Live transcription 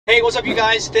Hey, what's up, you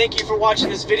guys? Thank you for watching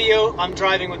this video. I'm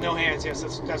driving with no hands. Yes,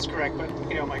 that's correct. But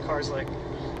you know, my car's like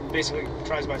basically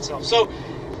drives by itself. So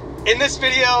in this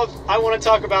video, I want to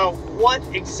talk about what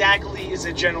exactly is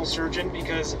a general surgeon,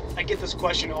 because I get this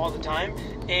question all the time,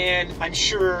 and I'm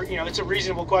sure it's a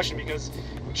reasonable question, because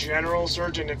general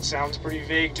surgeon, it sounds pretty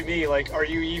vague to me. Like, are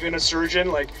you even a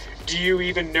surgeon? Like, do you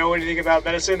even know anything about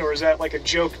medicine, or is that like a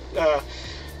joke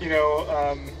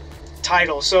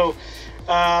title? So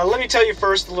let me tell you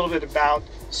first a little bit about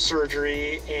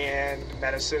surgery and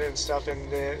medicine and stuff, and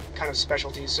the kind of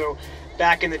specialties. So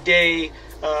back in the day,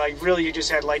 really you just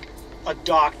had like a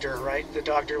doctor, right? The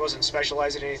doctor wasn't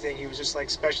specialized in anything. He was just like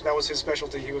that was his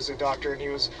specialty. He was a doctor, and he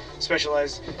was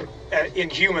specialized in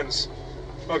humans.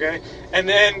 Okay, and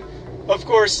then of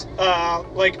course,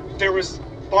 like there was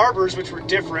barbers, which were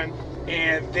different,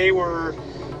 and they were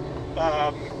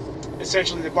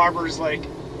essentially, the barbers like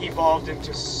evolved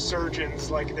into surgeons.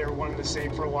 Like they were one and the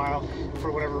same for a while,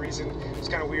 for whatever reason. It was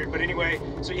kind of weird, but anyway,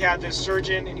 so you had this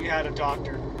surgeon and you had a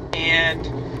doctor, and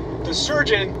the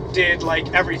surgeon did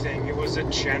like everything. It was a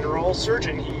general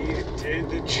surgeon. He did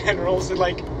the generals,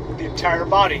 like the entire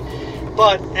body.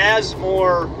 But as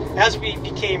we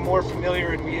became more familiar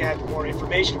and we had more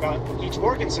information about each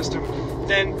organ system,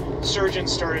 then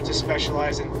surgeons started to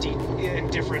specialize in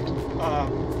different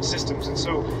systems. And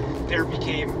so there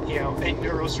became a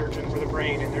neurosurgeon for the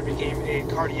brain, and there became a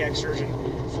cardiac surgeon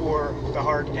for the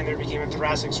heart, and there became a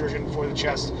thoracic surgeon for the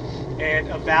chest, and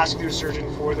a vascular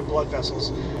surgeon for the blood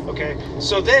vessels. Okay,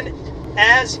 so then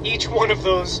as each one of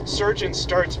those surgeons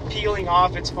starts peeling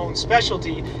off its own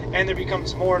specialty, and there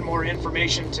becomes more and more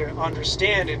information to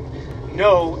understand and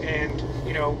know, and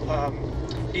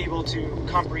be able to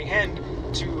comprehend,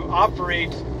 to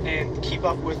operate and keep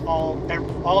up with all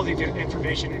the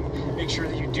information, and make sure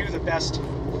that you do the best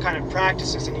kind of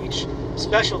practices in each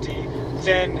specialty,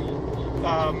 then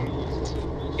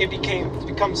it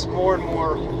becomes more and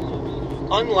more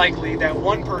unlikely that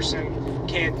one person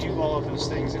can't do all of those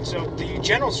things. And so the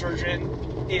general surgeon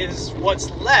is what's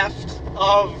left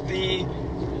of the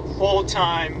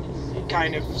old-time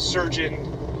kind of surgeon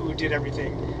who did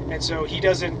everything. And so he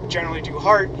doesn't generally do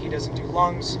heart, he doesn't do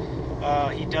lungs,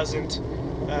 he doesn't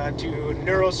do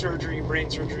neurosurgery, brain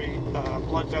surgery,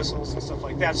 blood vessels and stuff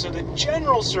like that. So the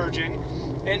general surgeon,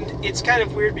 and it's kind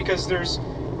of weird because there's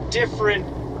different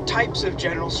types of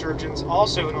general surgeons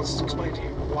also, and I'll just explain to you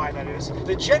why that is.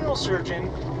 The general surgeon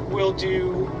will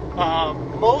do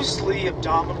mostly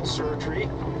abdominal surgery.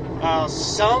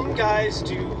 Some guys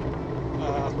do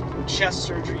chest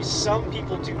surgery. Some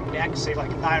people do neck, say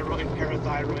like thyroid,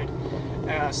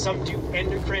 parathyroid. Some do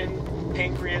endocrine,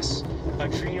 pancreas,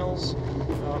 adrenals.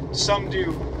 Some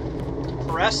do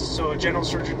breast, so a general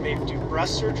surgeon may do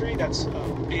breast surgery. That's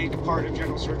a big part of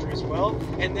general surgery as well.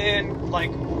 And then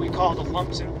like what we call the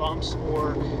lumps and bumps,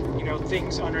 or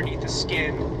things underneath the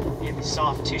skin in the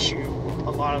soft tissue. A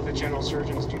lot of the general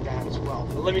surgeons do that as well.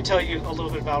 But let me tell you a little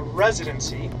bit about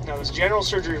residency. Now, this general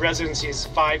surgery residency is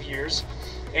 5 years,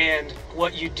 and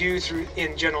what you do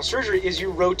in general surgery is you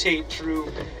rotate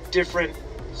through different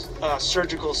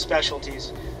surgical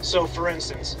specialties. So for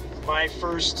instance, my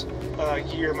first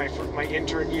year, my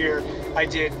intern year, I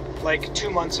did like 2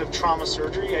 months of trauma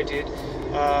surgery. I did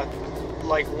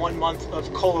like 1 month of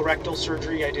colorectal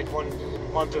surgery. I did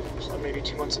 1 month of, maybe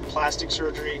 2 months of plastic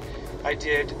surgery. I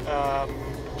did,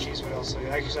 what else?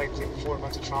 I think 4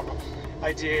 months of trauma.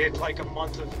 I did like a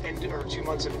month of 2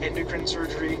 months of endocrine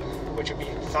surgery, which would be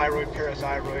thyroid,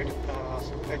 parathyroid,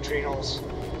 adrenals,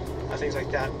 things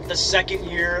like that. The second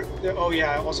year, oh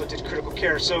yeah, I also did critical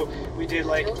care. So we did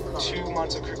like 2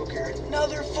 months of critical care.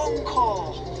 Another phone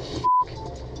call.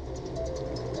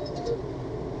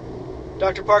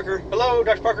 Dr. Parker. Hello,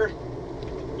 Dr. Parker.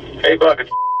 Hey, Buck.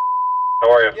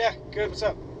 How are you? Yeah, good. What's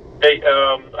up? Hey,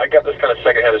 I got this kind of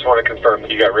secondhand. I just want to confirm that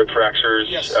you got rib fractures,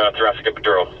 yes. Thoracic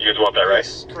epidural. You guys want that, right?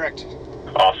 Yes, correct.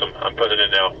 Awesome. I'm putting it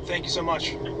in now. Thank you so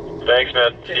much. Thanks,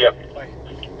 man. Okay. See ya. Bye.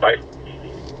 Bye.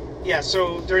 Yeah,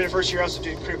 so during the first year I also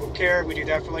did critical care. We do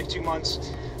that for like 2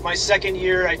 months. My second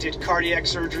year I did cardiac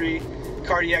surgery,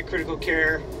 cardiac critical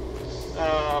care,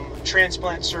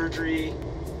 transplant surgery,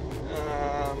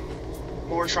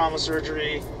 more trauma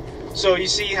surgery. So you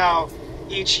see how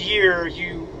each year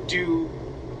you do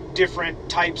different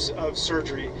types of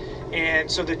surgery. And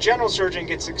so the general surgeon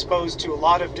gets exposed to a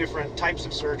lot of different types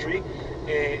of surgery,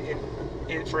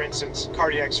 for instance,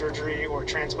 cardiac surgery or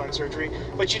transplant surgery,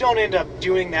 but you don't end up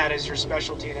doing that as your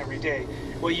specialty in every day.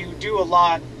 Well, you do a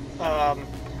lot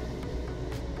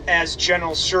as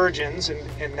general surgeons,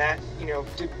 and that,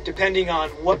 depending on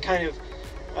what kind of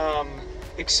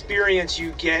experience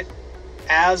you get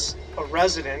as a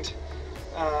resident,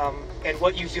 and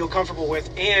what you feel comfortable with,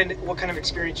 and what kind of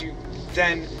experience you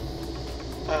then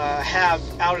have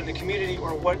out in the community,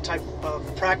 or what type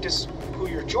of practice, who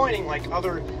you're joining, like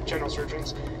other general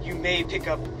surgeons, you may pick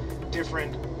up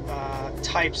different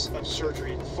types of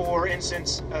surgery. For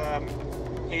instance,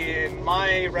 in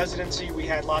my residency, we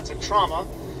had lots of trauma,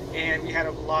 and we had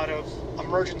a lot of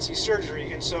emergency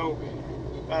surgery, and so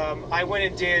I went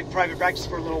and did private practice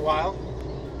for a little while,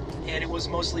 and it was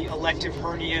mostly elective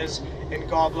hernias and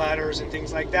gallbladders and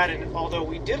things like that. And although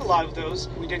we did a lot of those,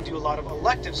 we didn't do a lot of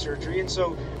elective surgery, and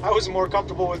so I was more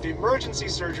comfortable with the emergency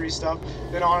surgery stuff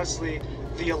than honestly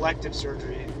the elective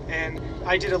surgery. And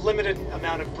I did a limited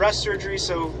amount of breast surgery,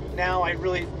 so now I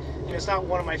really, it's not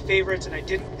one of my favorites, and I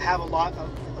didn't have a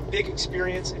big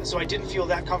experience, and so I didn't feel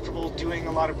that comfortable doing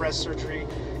a lot of breast surgery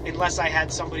unless I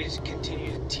had somebody to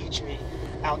continue to teach me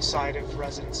outside of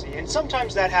residency. And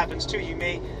sometimes that happens too. You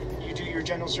do your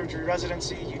general surgery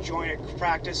residency, you join a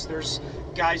practice, there's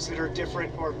guys that are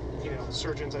different, or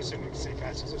surgeons, I assume we can say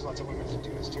guys, because there's lots of women that do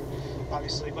this too,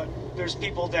 obviously, but there's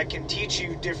people that can teach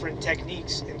you different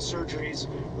techniques in surgeries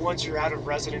once you're out of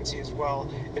residency as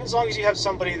well. And as long as you have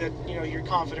somebody that you're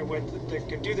confident with that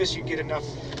can do this, you get enough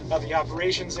of the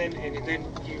operations in, and then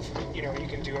you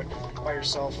can do it by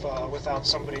yourself without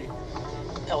somebody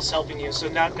else helping you. So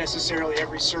not necessarily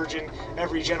every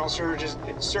general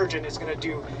surgeon is going to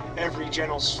do every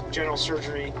general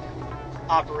surgery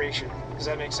operation. Does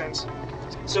that make sense?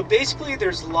 So basically,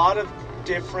 there's a lot of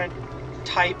different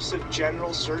types of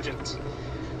general surgeons,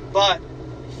 but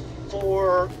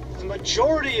for the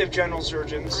majority of general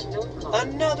surgeons,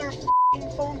 another f***ing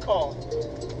phone call.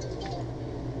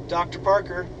 Dr.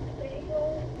 Parker.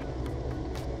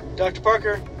 Dr.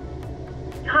 Parker.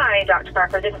 Hi, Dr.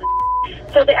 Parker. This is.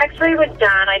 So the x-ray was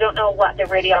done. I don't know what the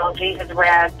radiology has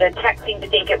read. The tech seemed to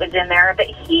think it was in there, but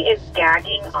he is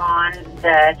gagging on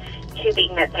the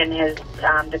tubing that's in his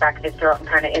the back of his throat, and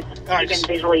kind of you can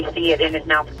visually see it in his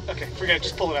mouth. Okay, forget it.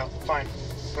 Just pull it out. Fine.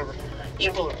 Whatever.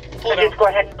 Just pull it out. Pull it out. Just go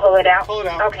ahead and pull it out? Pull it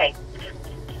out. Okay.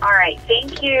 All right.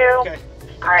 Thank you. Okay.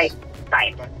 All right.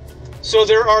 Bye. Bye. So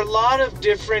there are a lot of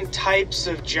different types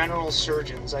of general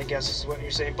surgeons, I guess is what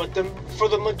you're saying. But for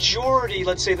the majority,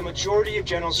 let's say the majority of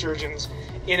general surgeons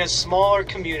in a smaller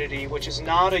community, which is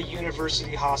not a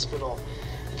university hospital,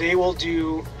 they will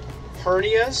do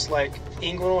hernias, like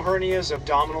inguinal hernias,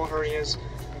 abdominal hernias,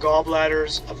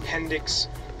 gallbladders, appendix,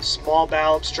 small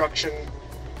bowel obstruction,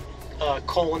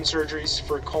 colon surgeries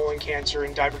for colon cancer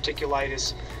and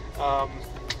diverticulitis,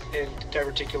 and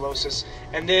diverticulosis.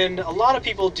 And then a lot of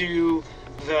people do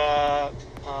the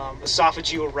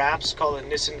esophageal wraps, called a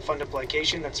Nissen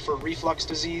fundoplication. That's for reflux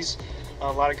disease.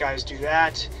 A lot of guys do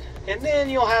that. And then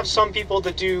you'll have some people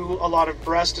that do a lot of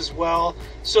breast as well.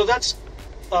 So that's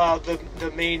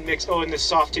the main mix. Oh, and the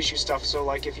soft tissue stuff. So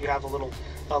like if you have a little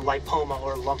lipoma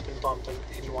or a lump and bump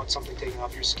and you want something taken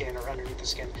off your skin or underneath the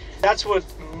skin. That's what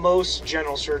most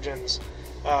general surgeons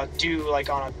do, like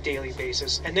on a daily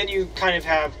basis. And then you kind of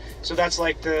have, so that's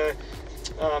like the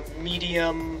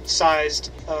medium-sized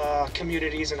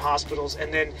communities and hospitals.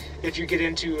 And then if you get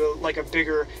into like a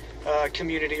bigger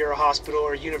community or a hospital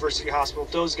or a university hospital,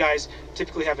 those guys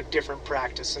typically have a different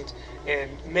practice. And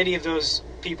many of those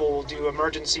people will do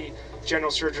emergency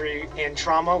general surgery and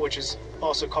trauma, which is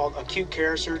also called acute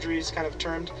care surgery, is kind of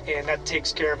termed. And that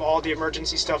takes care of all the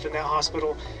emergency stuff in that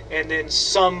hospital. And then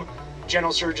some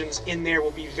general surgeons in there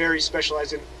will be very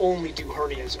specialized and only do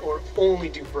hernias or only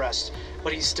do breast,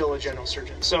 but he's still a general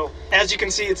surgeon. So as you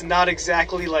can see, it's not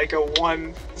exactly like a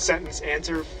one sentence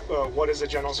answer, what is a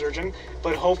general surgeon,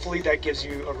 but hopefully that gives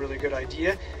you a really good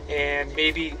idea. And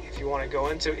maybe if you want to go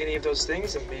into any of those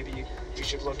things, then maybe you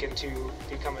should look into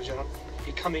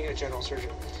becoming a general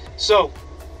surgeon. So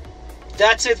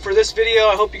that's it for this video.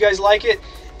 I hope you guys like it.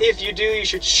 If you do, you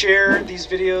should share these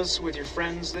videos with your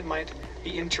friends that might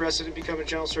be interested in becoming a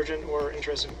general surgeon or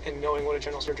interested in knowing what a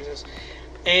general surgeon is.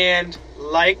 And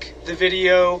like the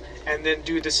video, and then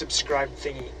do the subscribe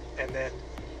thingy, and then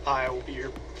I will be your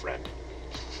friend.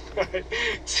 All right.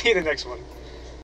 See you in the next one.